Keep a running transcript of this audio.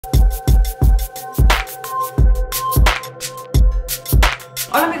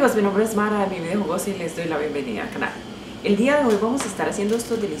Hola amigos, mi nombre es Mara, mi video jugoso y les doy la bienvenida al canal. El día de hoy vamos a estar haciendo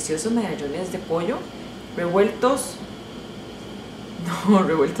estos deliciosos medallones de pollo revueltos,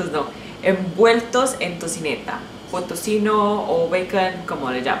 envueltos en tocineta o tocino o bacon, como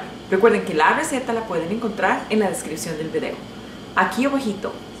le llamen. Recuerden que la receta la pueden encontrar en la descripción del video. Aquí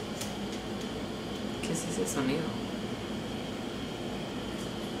abajito. ¿Qué es ese sonido?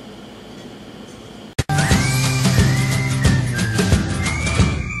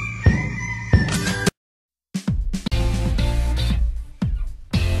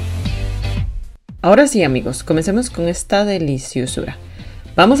 Ahora sí amigos, comencemos con esta deliciosura.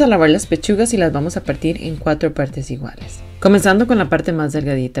 Vamos a lavar las pechugas y las vamos a partir en 4 partes iguales. Comenzando con la parte más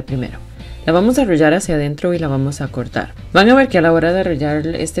delgadita primero. La vamos a arrollar hacia adentro y la vamos a cortar. Van a ver que a la hora de arrollar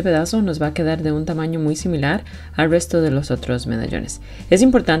este pedazo nos va a quedar de un tamaño muy similar al resto de los otros medallones. Es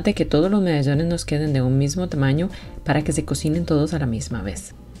importante que todos los medallones nos queden de un mismo tamaño para que se cocinen todos a la misma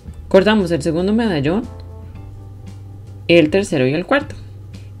vez. Cortamos el segundo medallón, el tercero y el cuarto.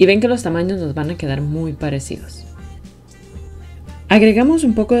 Y ven que los tamaños nos van a quedar muy parecidos. Agregamos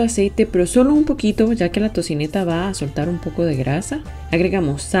un poco de aceite, pero solo un poquito, ya que la tocineta va a soltar un poco de grasa.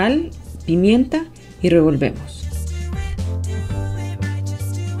 Agregamos sal, pimienta y revolvemos.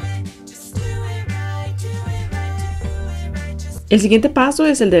 El siguiente paso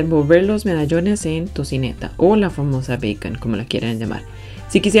es el de envolver los medallones en tocineta o la famosa bacon, como la quieran llamar.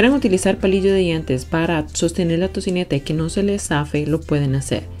 Si quisieran utilizar palillo de dientes para sostener la tocineta y que no se les zafe, lo pueden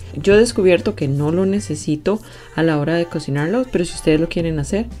hacer. Yo he descubierto que no lo necesito a la hora de cocinarlo, pero si ustedes lo quieren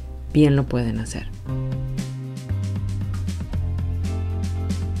hacer, bien lo pueden hacer.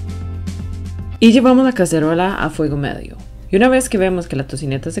 Y llevamos la cacerola a fuego medio. Y una vez que vemos que la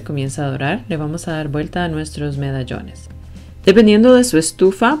tocineta se comienza a dorar, le vamos a dar vuelta a nuestros medallones. Dependiendo de su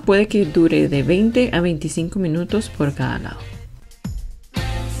estufa, puede que dure de 20 a 25 minutos por cada lado.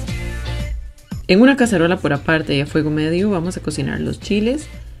 En una cacerola por aparte y a fuego medio vamos a cocinar los chiles,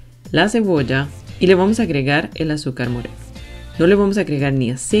 la cebolla y le vamos a agregar el azúcar moreno. No le vamos a agregar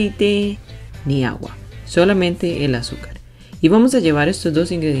ni aceite ni agua, solamente el azúcar. Y vamos a llevar estos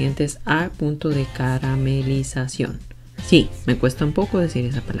dos ingredientes a punto de caramelización. Sí, me cuesta un poco decir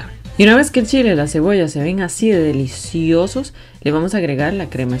esa palabra. Y una vez que el chile y la cebolla se ven así de deliciosos, le vamos a agregar la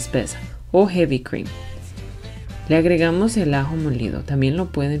crema espesa o heavy cream. Le agregamos el ajo molido, también lo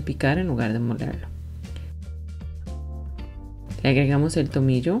pueden picar en lugar de molerlo. Le agregamos el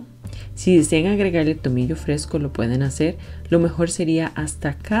tomillo. Si desean agregarle el tomillo fresco lo pueden hacer. Lo mejor sería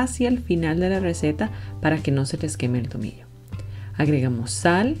hasta casi al final de la receta para que no se les queme el tomillo. Agregamos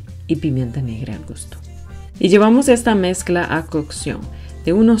sal y pimienta negra al gusto. Y llevamos esta mezcla a cocción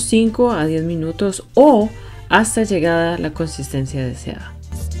de unos 5 a 10 minutos o hasta llegada la consistencia deseada.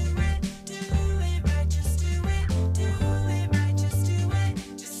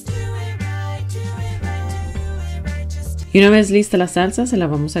 Y una vez lista la salsa, se la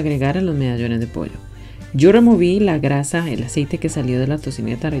vamos a agregar a los medallones de pollo. Yo removí la grasa, el aceite que salió de la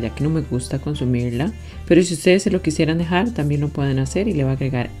tocineta, ya que no me gusta consumirla. Pero si ustedes se lo quisieran dejar, también lo pueden hacer y le va a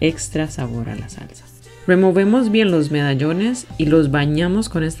agregar extra sabor a la salsa. Removemos bien los medallones y los bañamos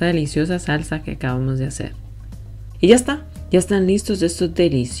con esta deliciosa salsa que acabamos de hacer. Y ya está, ya están listos estos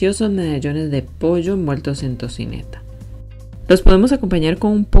deliciosos medallones de pollo envueltos en tocineta. Los podemos acompañar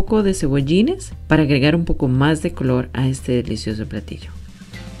con un poco de cebollines para agregar un poco más de color a este delicioso platillo.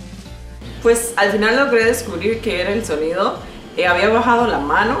 Pues al final logré descubrir que era el sonido. Había bajado la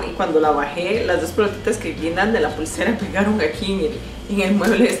mano y cuando la bajé, las dos pelotitas que guindan de la pulsera pegaron aquí en el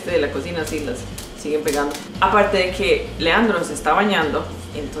mueble de la cocina, así las siguen pegando. Aparte de que Leandro se está bañando,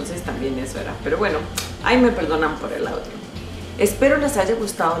 entonces también eso era. Pero bueno, ahí me perdonan por el audio. Espero les haya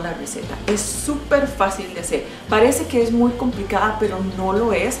gustado la receta. Es súper fácil de hacer. Parece que es muy complicada, pero no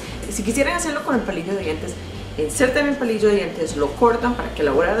lo es. Si quisieran hacerlo con el palillo de dientes, inserten el palillo de dientes, lo cortan para que a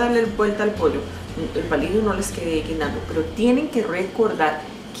la hora de darle vuelta al pollo, el palillo no les quede guindando. Pero tienen que recordar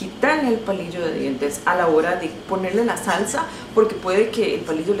quitarle el palillo de dientes a la hora de ponerle la salsa, porque puede que el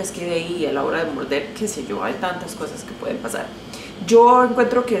palillo les quede ahí a la hora de morder, qué sé yo, hay tantas cosas que pueden pasar. Yo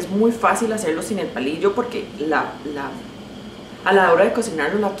encuentro que es muy fácil hacerlo sin el palillo porque a la hora de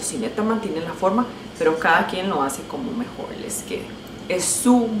cocinarlo la tocineta mantiene la forma, pero cada quien lo hace como mejor les quede. Es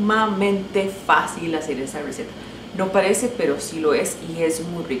sumamente fácil hacer esa receta. No parece, pero sí lo es y es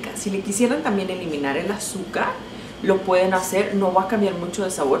muy rica. Si le quisieran también eliminar el azúcar, lo pueden hacer. No va a cambiar mucho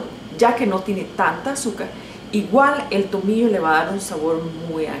de sabor, ya que no tiene tanta azúcar. Igual el tomillo le va a dar un sabor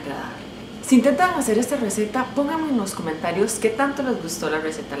muy agradable. Si intentan hacer esta receta, pónganme en los comentarios qué tanto les gustó la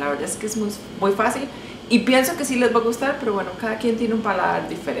receta. La verdad es que es muy fácil y pienso que sí les va a gustar, pero bueno, cada quien tiene un paladar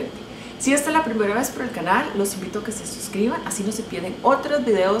diferente. Si esta es la primera vez por el canal, los invito a que se suscriban, así no se pierden otros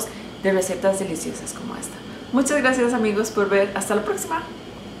videos de recetas deliciosas como esta. Muchas gracias amigos por ver, hasta la próxima.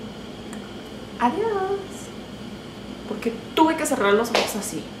 Adiós. Porque tuve que cerrar los ojos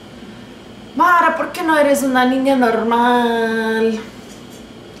así. Mara, ¿por qué no eres una niña normal?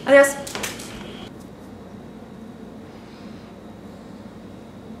 Adiós.